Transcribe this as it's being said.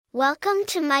Welcome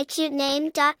to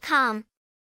mycutename.com.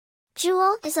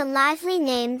 Juel is a lively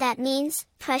name that means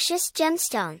precious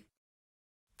gemstone.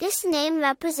 This name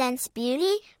represents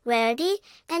beauty, rarity,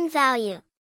 and value.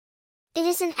 It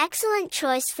is an excellent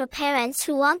choice for parents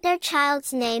who want their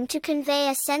child's name to convey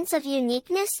a sense of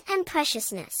uniqueness and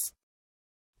preciousness.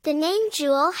 The name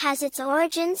Juel has its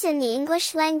origins in the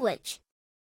English language.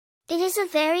 It is a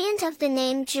variant of the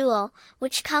name jewel,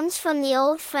 which comes from the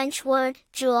Old French word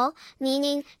juel,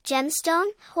 meaning gemstone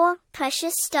or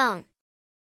precious stone.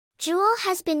 Juel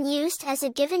has been used as a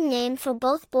given name for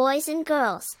both boys and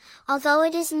girls, although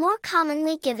it is more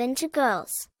commonly given to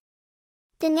girls.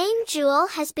 The name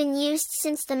Juel has been used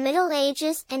since the Middle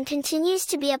Ages and continues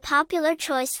to be a popular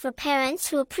choice for parents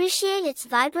who appreciate its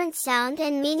vibrant sound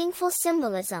and meaningful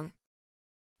symbolism.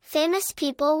 Famous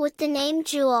people with the name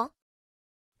Juel.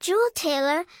 Juel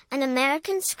Taylor, an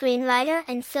American screenwriter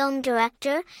and film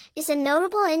director, is a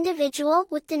notable individual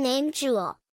with the name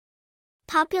Juel.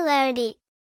 Popularity.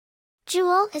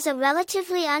 Juel is a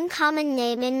relatively uncommon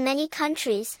name in many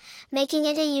countries, making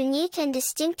it a unique and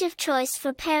distinctive choice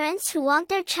for parents who want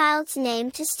their child's name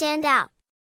to stand out.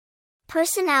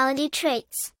 Personality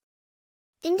traits.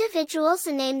 Individuals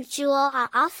named Juel are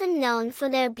often known for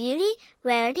their beauty,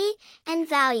 rarity, and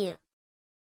value.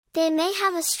 They may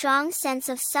have a strong sense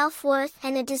of self-worth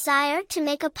and a desire to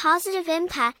make a positive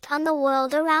impact on the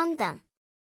world around them.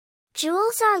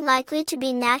 Juels are likely to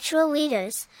be natural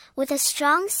leaders, with a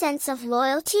strong sense of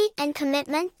loyalty and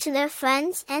commitment to their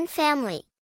friends and family.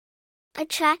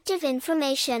 Attractive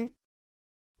information.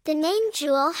 The name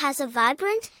Juel has a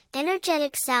vibrant,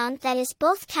 energetic sound that is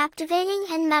both captivating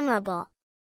and memorable.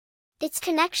 Its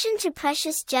connection to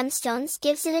precious gemstones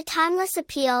gives it a timeless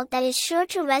appeal that is sure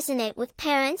to resonate with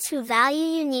parents who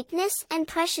value uniqueness and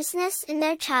preciousness in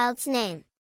their child's name.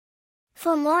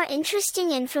 For more interesting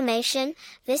information,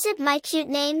 visit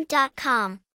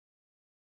mycutename.com.